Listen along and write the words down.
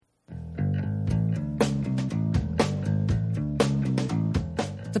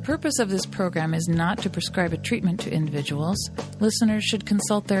The purpose of this program is not to prescribe a treatment to individuals. Listeners should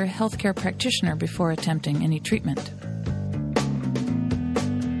consult their healthcare practitioner before attempting any treatment.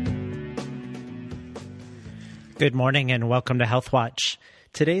 Good morning and welcome to Health Watch.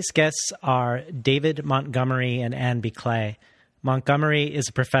 Today's guests are David Montgomery and Ann Biklé. Montgomery is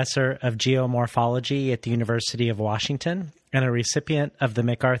a professor of geomorphology at the University of Washington and a recipient of the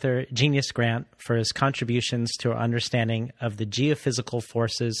MacArthur Genius Grant for his contributions to our understanding of the geophysical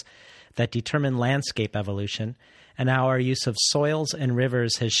forces that determine landscape evolution and how our use of soils and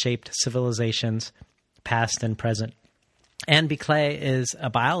rivers has shaped civilizations, past and present. Ann Biklé is a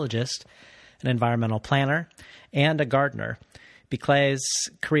biologist, an environmental planner, and a gardener. Biklé's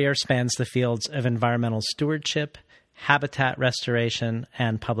career spans the fields of environmental stewardship, habitat restoration,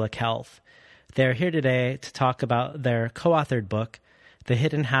 and public health. They're here today to talk about their co-authored book, The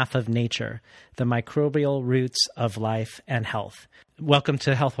Hidden Half of Nature, The Microbial Roots of Life and Health. Welcome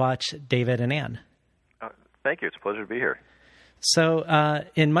to Health Watch, David and Ann. Thank you. It's a pleasure to be here. So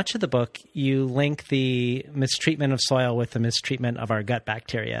in much of the book, you link the mistreatment of soil with the mistreatment of our gut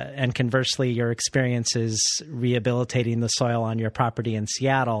bacteria. And conversely, your experiences rehabilitating the soil on your property in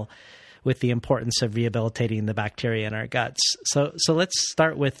Seattle with the importance of rehabilitating the bacteria in our guts. So let's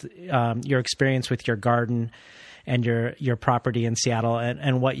start with your experience with your garden and your property in Seattle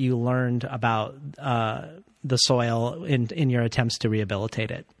and what you learned about the soil in your attempts to rehabilitate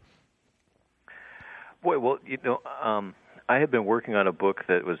it. Boy, well, I had been working on a book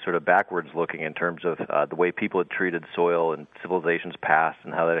that was sort of backwards looking in terms of the way people had treated soil in civilizations past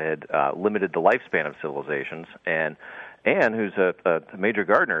and how that had limited the lifespan of civilizations. And Ann, who's a major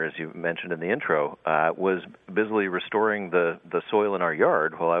gardener, as you mentioned in the intro, was busily restoring the soil in our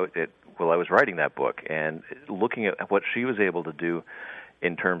yard while I was writing that book and looking at what she was able to do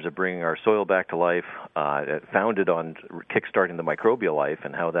in terms of bringing our soil back to life, founded on kickstarting the microbial life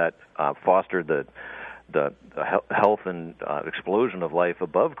and how that fostered the health and explosion of life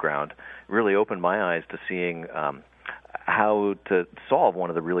above ground. Really opened my eyes to seeing how to solve one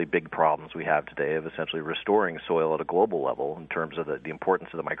of the really big problems we have today of essentially restoring soil at a global level in terms of the importance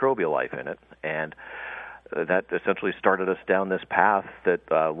of the microbial life in it. And that essentially started us down this path that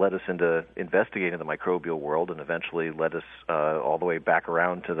led us into investigating the microbial world and eventually led us all the way back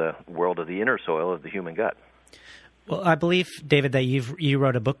around to the world of the inner soil of the human gut. Well, I believe, David, that you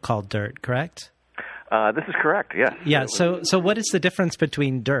wrote a book called Dirt, correct? This is correct, yes. Yeah, so what is the difference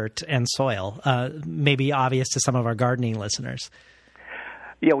between dirt and soil? Maybe obvious to some of our gardening listeners.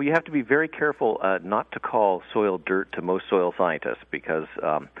 Yeah, well, you have to be very careful not to call soil dirt to most soil scientists because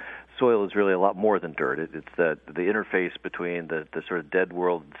soil is really a lot more than dirt. It's the interface between the sort of dead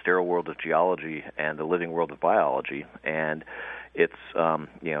world, sterile world of geology and the living world of biology. And it's,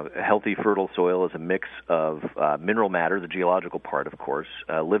 healthy, fertile soil is a mix of mineral matter, the geological part, of course,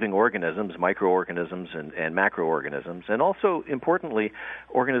 living organisms, microorganisms and macroorganisms, and also, importantly,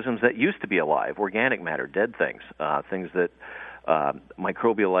 organisms that used to be alive, organic matter, dead things, things that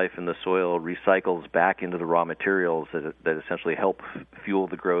microbial life in the soil recycles back into the raw materials that essentially help fuel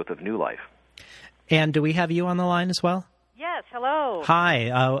the growth of new life. And do we have you on the line as well? Yes, hello. Hi,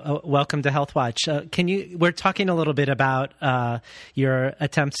 welcome to Health Watch. We're talking a little bit about your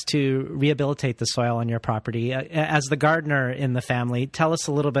attempts to rehabilitate the soil on your property. As the gardener in the family, tell us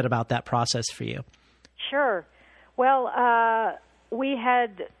a little bit about that process for you. Sure. Well, we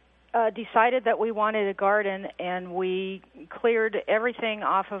had decided that we wanted a garden, and we cleared everything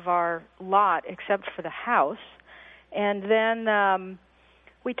off of our lot except for the house. And then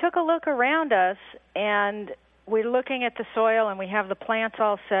we took a look around us, and we're looking at the soil, and we have the plants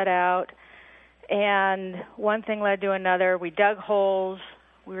all set out, and one thing led to another. We dug holes.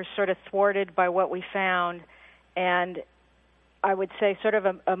 We were sort of thwarted by what we found, and I would say sort of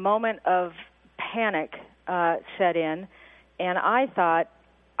a moment of panic set in, and I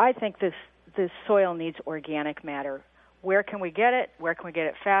think this soil needs organic matter. Where can we get it? Where can we get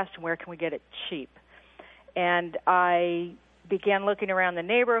it fast? And where can we get it cheap? And I began looking around the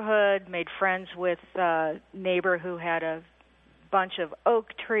neighborhood, made friends with a neighbor who had a bunch of oak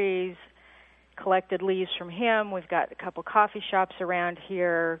trees, collected leaves from him. We've got a couple coffee shops around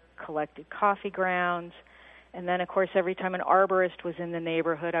here, collected coffee grounds. And then, of course, every time an arborist was in the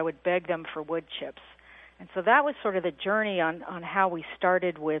neighborhood, I would beg them for wood chips. And so that was sort of the journey on how we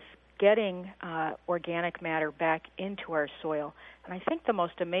started with getting organic matter back into our soil. And I think the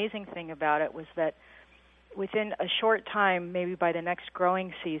most amazing thing about it was that within a short time, maybe by the next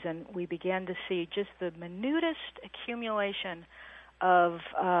growing season, we began to see just the minutest accumulation of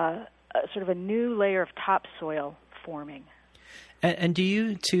sort of a new layer of topsoil forming. And do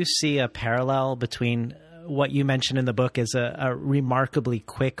you, too, see a parallel between what you mentioned in the book is a remarkably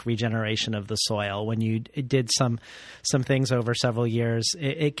quick regeneration of the soil. When you did some things over several years,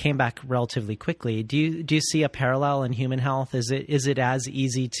 it came back relatively quickly. Do you see a parallel in human health? Is it as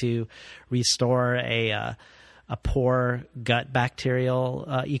easy to restore a poor gut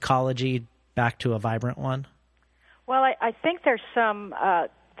bacterial ecology back to a vibrant one? Well, I think there's some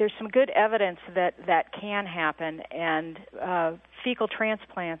good evidence that can happen, and fecal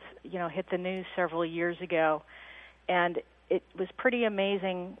transplants, hit the news several years ago, and it was pretty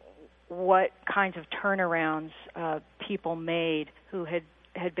amazing what kinds of turnarounds people made who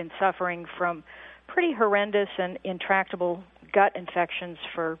had been suffering from pretty horrendous and intractable gut infections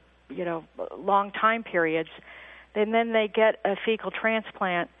for long time periods. And then they get a fecal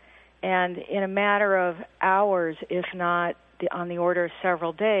transplant, and in a matter of hours, if not on the order of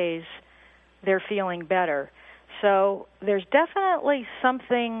several days, they're feeling better. So there's definitely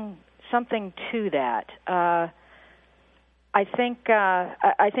something to that. I think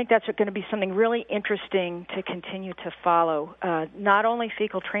that's going to be something really interesting to continue to follow. Not only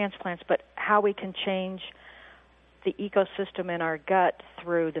fecal transplants, but how we can change the ecosystem in our gut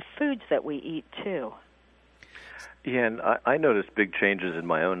through the foods that we eat too. Yeah, and I noticed big changes in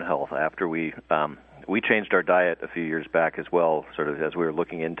my own health after we changed our diet a few years back as well, sort of as we were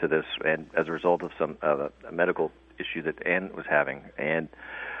looking into this, and as a result of some a medical issue that Ann was having. And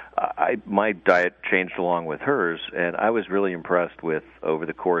my diet changed along with hers, and I was really impressed with, over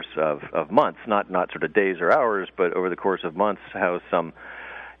the course of months, not sort of days or hours, but over the course of months, how some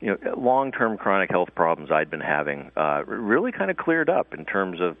long-term chronic health problems I'd been having really kind of cleared up in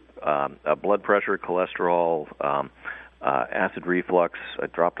terms of blood pressure, cholesterol, acid reflux. I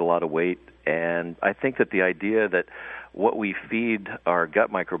dropped a lot of weight, and I think that the idea that what we feed our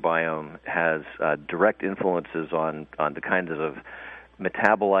gut microbiome has direct influences on the kinds of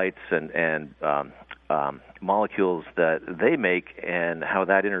metabolites and molecules that they make, and how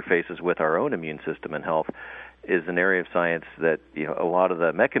that interfaces with our own immune system and health, is an area of science that a lot of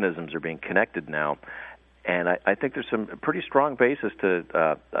the mechanisms are being connected now. And I think there's some pretty strong basis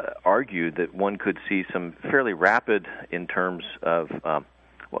to argue that one could see some fairly rapid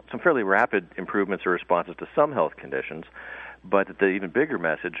some fairly rapid improvements or responses to some health conditions, but the even bigger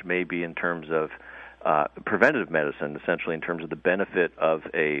message may be in terms of preventative medicine, essentially in terms of the benefit of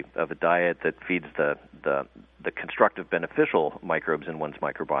a diet that feeds the constructive, beneficial microbes in one's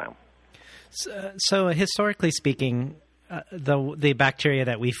microbiome. So historically speaking, the bacteria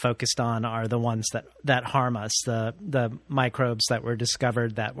that we focused on are the ones that harm us, the microbes that were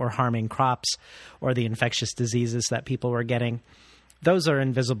discovered that were harming crops, or the infectious diseases that people were getting. Those are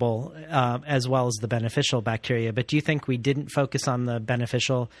invisible, as well as the beneficial bacteria. But do you think we didn't focus on the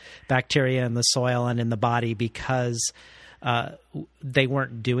beneficial bacteria in the soil and in the body because they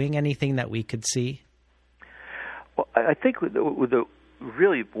weren't doing anything that we could see? Well, I think there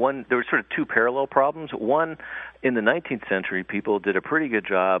were sort of two parallel problems. One, in the 19th century, people did a pretty good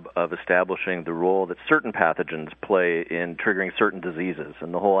job of establishing the role that certain pathogens play in triggering certain diseases,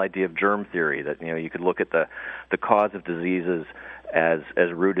 and the whole idea of germ theory, that you could look at the cause of diseases as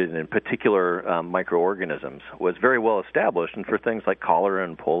rooted in particular microorganisms, was very well established. And for things like cholera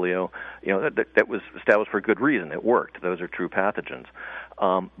and polio, that was established for good reason. It worked. Those are true pathogens.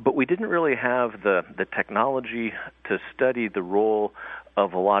 But we didn't really have the technology to study the role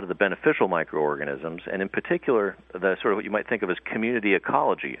of a lot of the beneficial microorganisms, and in particular, the sort of what you might think of as community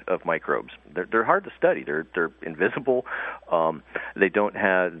ecology of microbes. They're hard to study. They're invisible.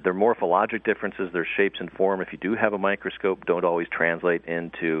 Their morphologic differences, their shapes and form, if you do have a microscope, don't always translate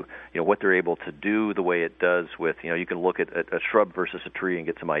into what they're able to do the way it does with, you can look at a shrub versus a tree and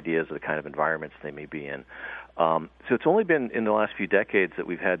get some ideas of the kind of environments they may be in. So it's only been in the last few decades that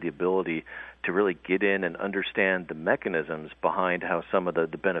we've had the ability to really get in and understand the mechanisms behind how some of the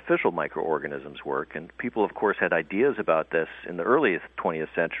beneficial microorganisms work. And people, of course, had ideas about this in the early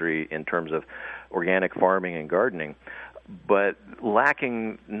 20th century in terms of organic farming and gardening, but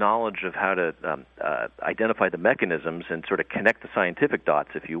lacking knowledge of how to identify the mechanisms and sort of connect the scientific dots,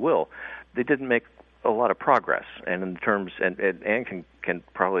 if you will, they didn't make a lot of progress. And in terms, and Anne can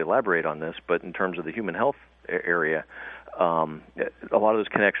probably elaborate on this, but in terms of the human health area, a lot of those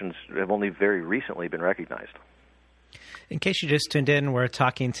connections have only very recently been recognized. In case you just tuned in, we're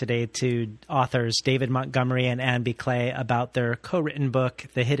talking today to authors David Montgomery and Ann Biklé about their co-written book,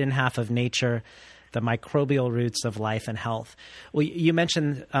 The Hidden Half of Nature, The Microbial Roots of Life and Health. Well, you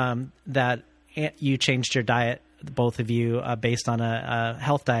mentioned that you changed your diet, both of you, based on a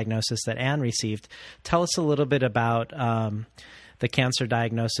health diagnosis that Ann received. Tell us a little bit about the cancer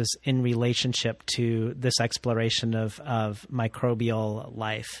diagnosis in relationship to this exploration of microbial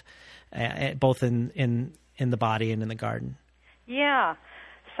life, both in in the body and in the garden? Yeah.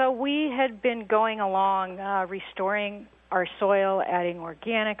 So we had been going along, restoring our soil, adding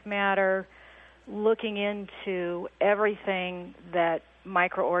organic matter, looking into everything that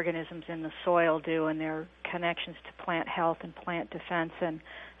microorganisms in the soil do and their connections to plant health and plant defense. And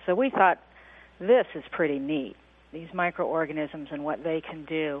so we thought, this is pretty neat, these microorganisms and what they can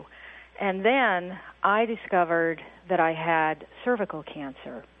do. And then I discovered that I had cervical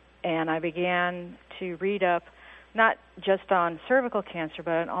cancer, and I began to read up not just on cervical cancer,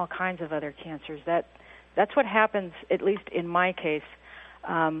 but on all kinds of other cancers. That's what happens, at least in my case,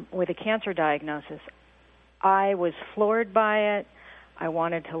 with a cancer diagnosis. I was floored by it. I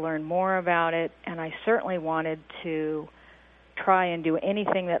wanted to learn more about it, and I certainly wanted to try and do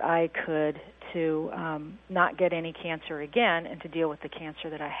anything that I could to not get any cancer again and to deal with the cancer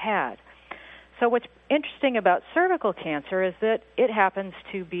that I had. So what's interesting about cervical cancer is that it happens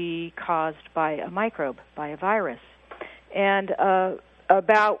to be caused by a microbe, by a virus. And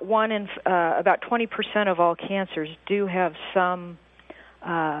about 20% of all cancers do have some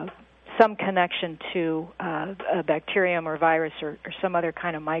connection to a bacterium or virus or some other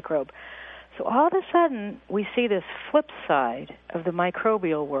kind of microbe. So all of a sudden, we see this flip side of the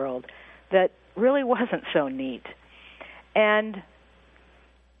microbial world that really wasn't so neat. And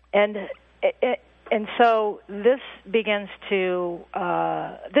so this began to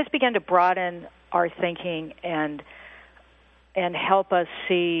broaden our thinking and help us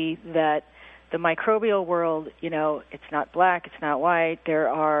see that the microbial world, it's not black, it's not white. There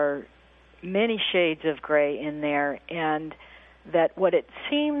are many shades of gray in there, and that what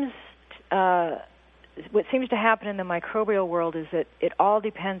seems to happen in the microbial world is that it all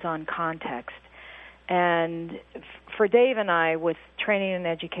depends on context. And for Dave and I, with training and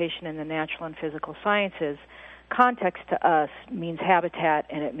education in the natural and physical sciences, context to us means habitat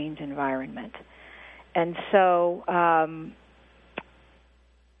and it means environment. And so I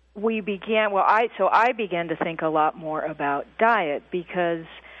began to think a lot more about diet, because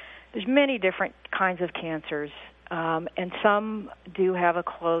there's many different kinds of cancers, and some do have a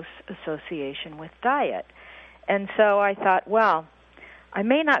close association with diet. And so I thought, well, I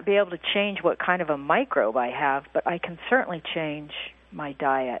may not be able to change what kind of a microbe I have, but I can certainly change my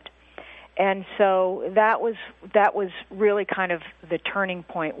diet. And so that was really kind of the turning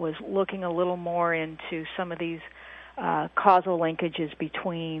point, was looking a little more into some of these causal linkages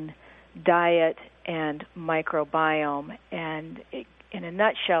between diet and microbiome. And in a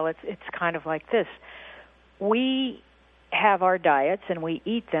nutshell, it's kind of like this. We have our diets and we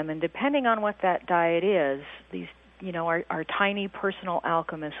eat them, and depending on what that diet is, these our tiny personal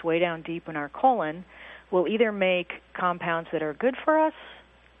alchemists way down deep in our colon will either make compounds that are good for us,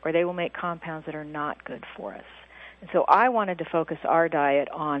 or they will make compounds that are not good for us. And so I wanted to focus our diet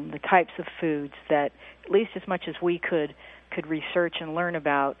on the types of foods that, at least as much as we could research and learn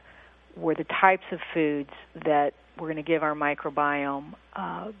about, were the types of foods that were going to give our microbiome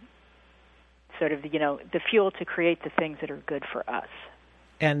the fuel to create the things that are good for us.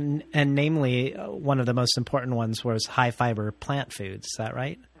 And namely, one of the most important ones was high-fiber plant foods. Is that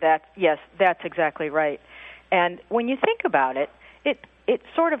right? Yes, that's exactly right. And when you think about it, it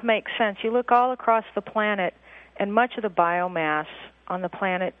sort of makes sense. You look all across the planet, and much of the biomass on the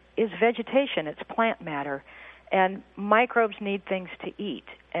planet is vegetation. It's plant matter. And microbes need things to eat.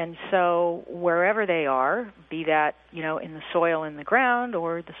 And so wherever they are, be that, in the soil in the ground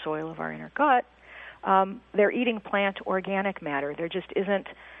or the soil of our inner gut, they're eating plant organic matter. There just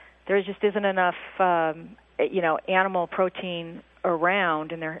isn't enough, animal protein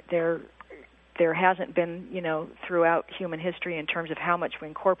around, and there hasn't been, throughout human history in terms of how much we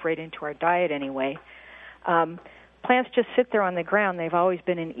incorporate into our diet anyway. Plants just sit there on the ground. They've always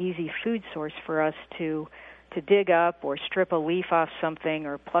been an easy food source for us to dig up or strip a leaf off something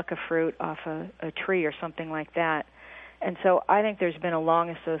or pluck a fruit off a tree or something like that. And so I think there's been a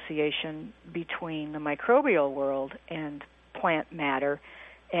long association between the microbial world and plant matter,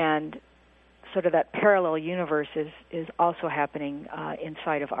 and sort of that parallel universe is also happening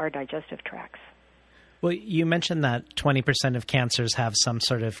inside of our digestive tracts. Well, you mentioned that 20% of cancers have some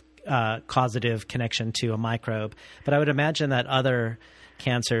sort of causative connection to a microbe, but I would imagine that other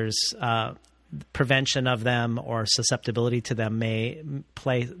cancers, prevention of them or susceptibility to them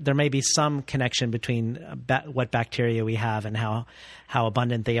there may be some connection between what bacteria we have and how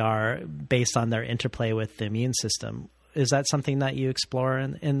abundant they are based on their interplay with the immune system. Is that something that you explore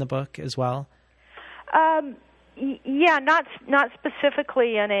in the book as well? Yeah, not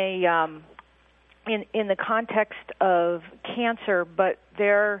specifically in the context of cancer, but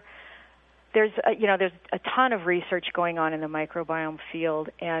there there's a ton of research going on in the microbiome field,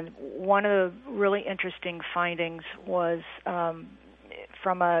 and one of the really interesting findings was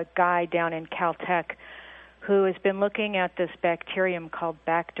from a guy down in Caltech who has been looking at this bacterium called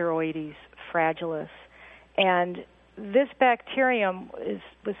Bacteroides fragilis. And this bacterium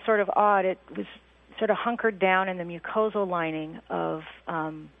was sort of odd. It was sort of hunkered down in the mucosal lining of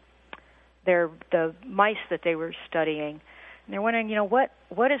the mice that they were studying. And they're wondering,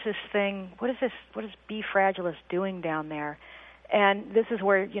 what is this thing? What is B. fragilis doing down there? And this is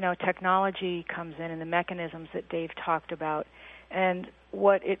where, technology comes in and the mechanisms that Dave talked about. And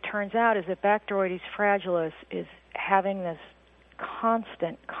what it turns out is that Bacteroides fragilis is having this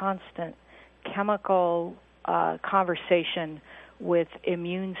constant chemical conversation with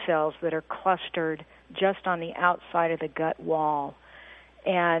immune cells that are clustered just on the outside of the gut wall.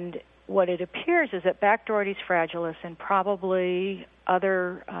 And what it appears is that Bacteroides fragilis and probably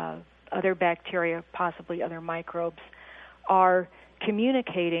other bacteria, possibly other microbes, are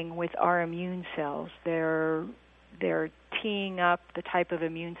communicating with our immune cells. They're teeing up the type of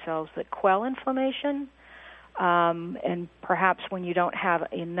immune cells that quell inflammation, and perhaps when you don't have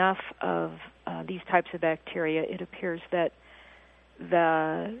enough of these types of bacteria, it appears that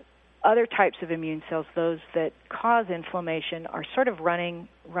the other types of immune cells, those that cause inflammation, are sort of running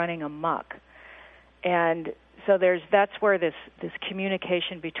amok. And so that's where this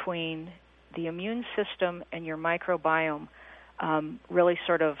communication between the immune system and your microbiome really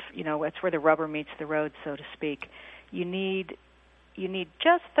sort of, that's where the rubber meets the road, so to speak. You need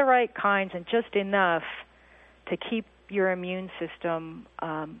just the right kinds and just enough to keep your immune system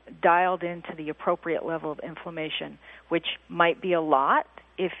dialed into the appropriate level of inflammation, which might be a lot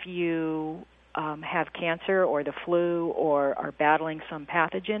if you have cancer or the flu or are battling some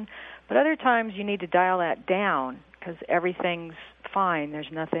pathogen. But other times you need to dial that down because everything's fine.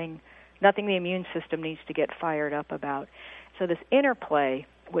 There's nothing the immune system needs to get fired up about. So this interplay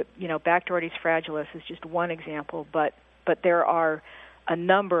with, Bacteroides fragilis is just one example, but there are a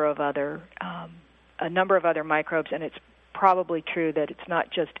number of other microbes, and it's probably true that it's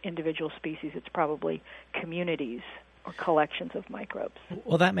not just individual species, it's probably communities or collections of microbes.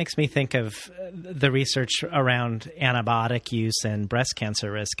 Well, that makes me think of the research around antibiotic use and breast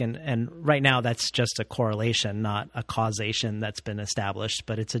cancer risk. And right now that's just a correlation, not a causation that's been established,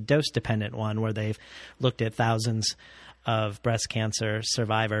 but it's a dose-dependent one where they've looked at thousands of breast cancer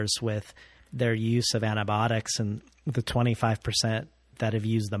survivors with their use of antibiotics, and the 25% that have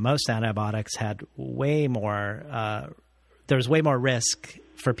used the most antibiotics had way more there's way more risk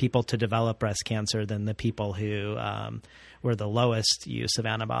for people to develop breast cancer than the people who were the lowest use of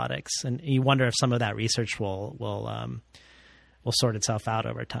antibiotics. And you wonder if some of that research will sort itself out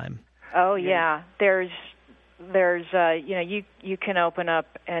over time. Oh yeah, there's you can open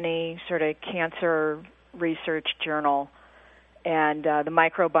up any sort of cancer research journal, and the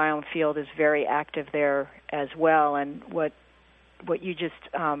microbiome field is very active there as well. And what you just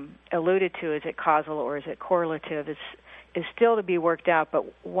alluded to, is it causal or is it correlative, is still to be worked out. But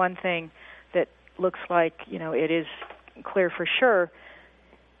one thing that looks like, it is clear for sure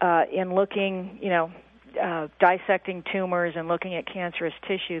in looking, dissecting tumors and looking at cancerous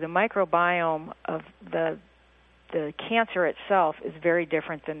tissue, the microbiome of the cancer itself is very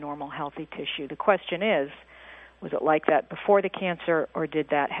different than normal healthy tissue. The question is, was it like that before the cancer, or did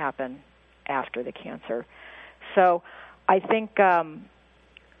that happen after the cancer? So I think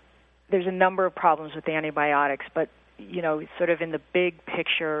there's a number of problems with antibiotics, but sort of in the big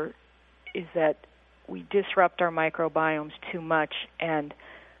picture is that we disrupt our microbiomes too much, and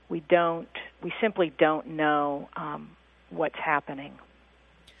we simply don't know what's happening.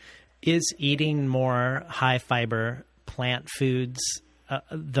 Is eating more high-fiber plant foods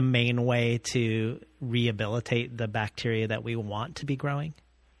the main way to rehabilitate the bacteria that we want to be growing?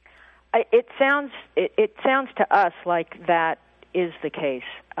 It sounds to us like that is the case.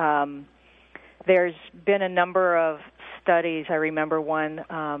 There's been a number of studies. I remember one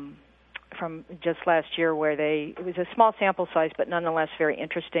from just last year where it was a small sample size, but nonetheless very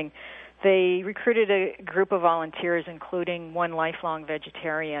interesting. They recruited a group of volunteers, including one lifelong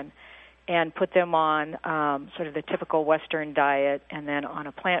vegetarian, and put them on sort of the typical Western diet and then on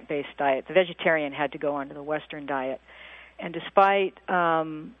a plant-based diet. The vegetarian had to go onto the Western diet. And despite,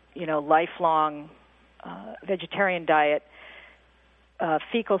 lifelong vegetarian diet,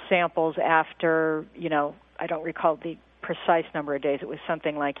 fecal samples after, I don't recall the precise number of days. It was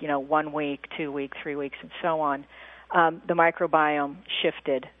something like, 1 week, 2 weeks, 3 weeks, and so on. The microbiome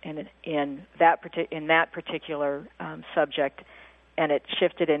shifted in that particular subject, and it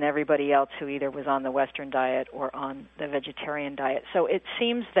shifted in everybody else who either was on the Western diet or on the vegetarian diet. So it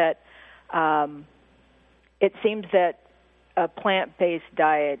seems that It seems that a plant-based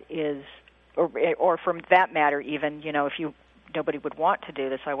diet is, or from that matter, even, if nobody would want to do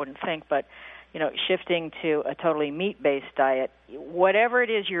this, I wouldn't think, but, shifting to a totally meat-based diet, whatever it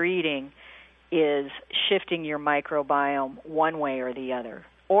is you're eating is shifting your microbiome one way or the other,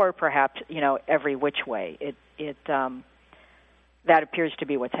 or perhaps, every which way. That appears to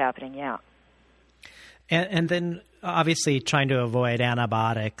be what's happening, yeah. And then obviously trying to avoid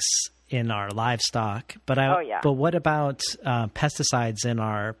antibiotics in our livestock, but what about pesticides in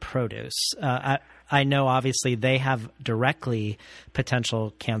our produce? I know obviously they have directly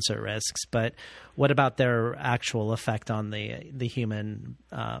potential cancer risks, but what about their actual effect on the human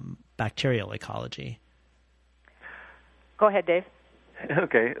bacterial ecology? Go ahead, Dave.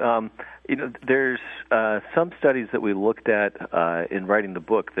 Okay. There's some studies that we looked at in writing the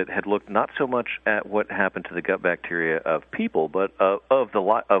book that had looked not so much at what happened to the gut bacteria of people, but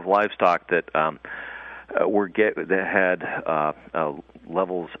of livestock that had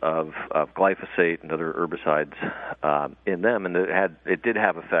levels of glyphosate and other herbicides in them, and it did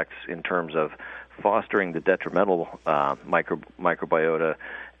have effects in terms of fostering the detrimental microbiota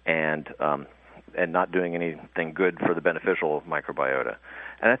and not doing anything good for the beneficial microbiota.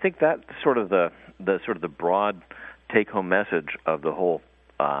 And I think that's sort of the broad take-home message of the whole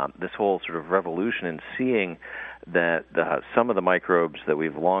this whole sort of revolution in seeing that some of the microbes that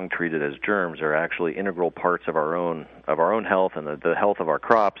we've long treated as germs are actually integral parts of our own health and the health of our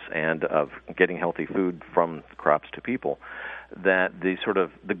crops and of getting healthy food from crops to people. That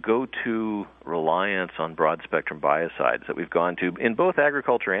the go-to reliance on broad-spectrum biocides that we've gone to in both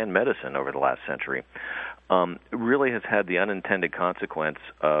agriculture and medicine over the last century really has had the unintended consequence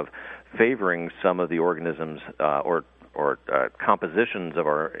of favoring some of the organisms or compositions of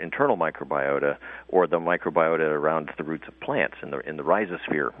our internal microbiota or the microbiota around the roots of plants in the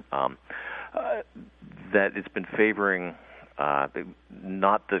rhizosphere. That it's been favoring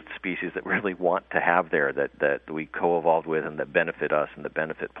not the species that really want to have there, that we co-evolved with and that benefit us and that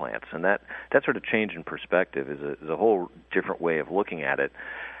benefit plants. And that sort of change in perspective is a whole different way of looking at it.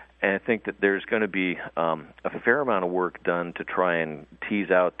 And I think that there's going to be a fair amount of work done to try and tease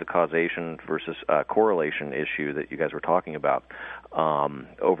out the causation versus correlation issue that you guys were talking about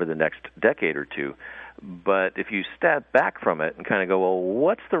over the next decade or two. But if you step back from it and kind of go, well,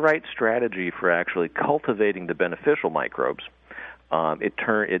 what's the right strategy for actually cultivating the beneficial microbes? It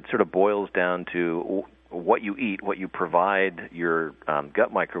sort of boils down to what you eat, what you provide your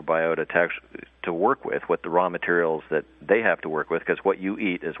gut microbiota to work with, what the raw materials that they have to work with, because what you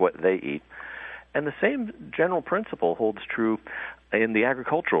eat is what they eat. And the same general principle holds true in the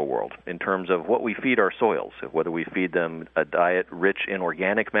agricultural world in terms of what we feed our soils, whether we feed them a diet rich in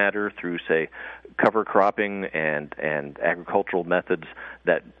organic matter through, say, cover cropping and agricultural methods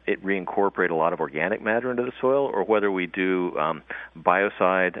that it reincorporate a lot of organic matter into the soil, or whether we do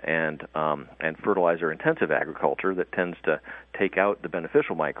biocide and fertilizer-intensive agriculture that tends to take out the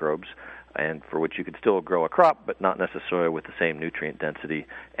beneficial microbes, and for which you could still grow a crop, but not necessarily with the same nutrient density,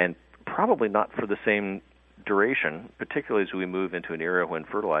 and probably not for the same duration, particularly as we move into an era when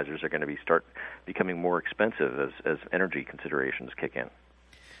fertilizers are going to start becoming more expensive as energy considerations kick in.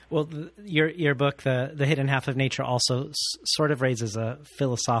 Well, your book, The Hidden Half of Nature, also sort of raises a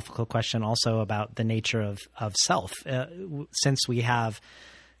philosophical question also about the nature of self. Since we have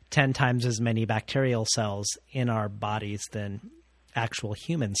 10 times as many bacterial cells in our bodies than actual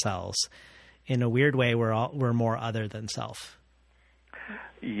human cells, in a weird way, we're more other than self.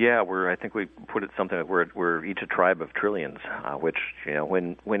 Yeah, I think we put it something like we're each a tribe of trillions, which,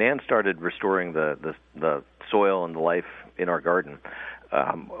 when Anne started restoring the soil and the life in our garden,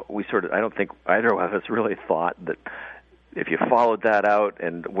 I don't think either of us really thought that if you followed that out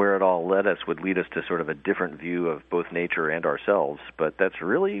and where it all led us would lead us to sort of a different view of both nature and ourselves. But that's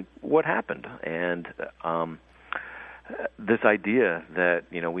really what happened. And this idea that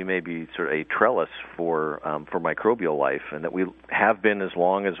we may be sort of a trellis for microbial life, and that we have been as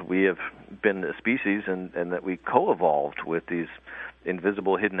long as we have been a species, and that we co-evolved with these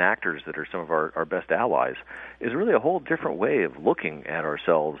invisible hidden actors that are some of our best allies, is really a whole different way of looking at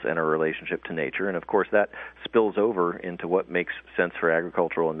ourselves and our relationship to nature. And of course that spills over into what makes sense for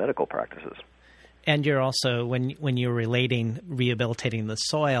agricultural and medical practices. And you're also, when you're rehabilitating the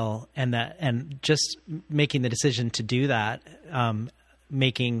soil and just making the decision to do that,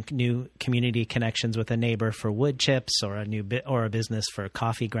 making new community connections with a neighbor for wood chips or a business for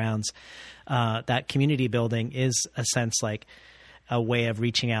coffee grounds, that community building is a sense like a way of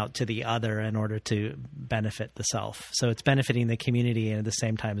reaching out to the other in order to benefit the self. So it's benefiting the community, and at the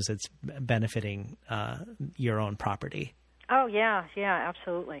same time as it's benefiting your own property. Oh, yeah,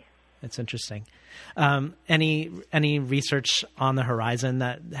 absolutely. It's interesting. Any research on the horizon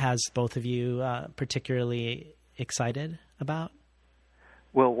that has both of you particularly excited about?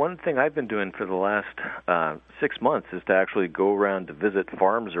 Well, one thing I've been doing for the last 6 months is to actually go around to visit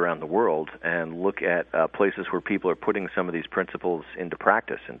farms around the world and look at places where people are putting some of these principles into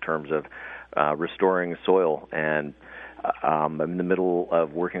practice in terms of restoring soil. And I'm in the middle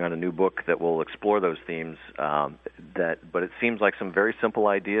of working on a new book that will explore those themes. But it seems like some very simple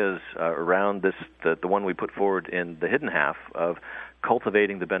ideas around this, the one we put forward in the hidden half of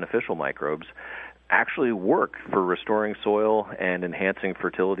cultivating the beneficial microbes, actually work for restoring soil and enhancing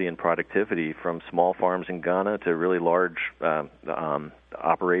fertility and productivity, from small farms in Ghana to really large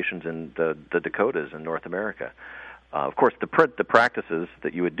operations in the Dakotas in North America. Of course, the practices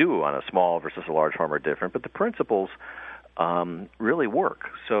that you would do on a small versus a large farm are different, but the principles really work.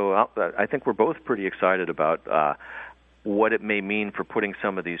 So I think we're both pretty excited about what it may mean for putting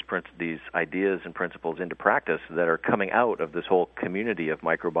some of these ideas and principles into practice that are coming out of this whole community of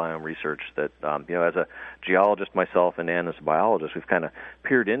microbiome research that, as a geologist myself and Ann as a biologist, we've kind of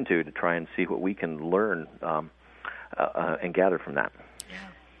peered into to try and see what we can learn and gather from that.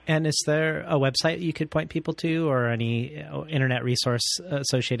 And is there a website you could point people to, or any internet resource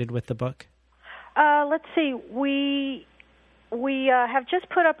associated with the book? Let's see. We have just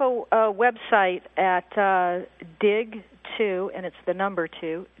put up a website at dig2, and it's the number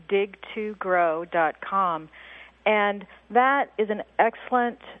 2, dig2grow.com. And that is an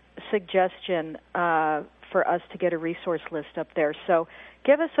excellent suggestion for us to get a resource list up there. So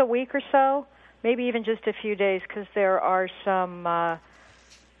give us a week or so, maybe even just a few days, because there are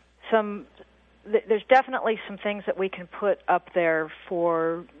there's definitely some things that we can put up there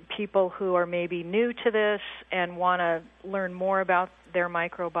for people who are maybe new to this and want to learn more about their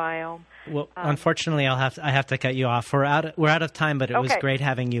microbiome. Well, unfortunately, I have to cut you off. We're out of time, but it was great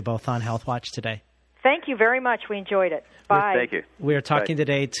having you both on Health Watch today. Thank you very much. We enjoyed it. Bye. Thank you. We are talking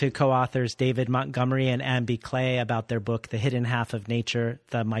today to co-authors David Montgomery and Ann Biklé about their book, The Hidden Half of Nature,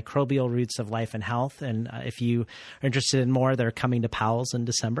 The Microbial Roots of Life and Health. And if you are interested in more, they're coming to Powell's in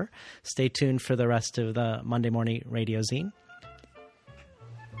December. Stay tuned for the rest of the Monday Morning Radio Zine.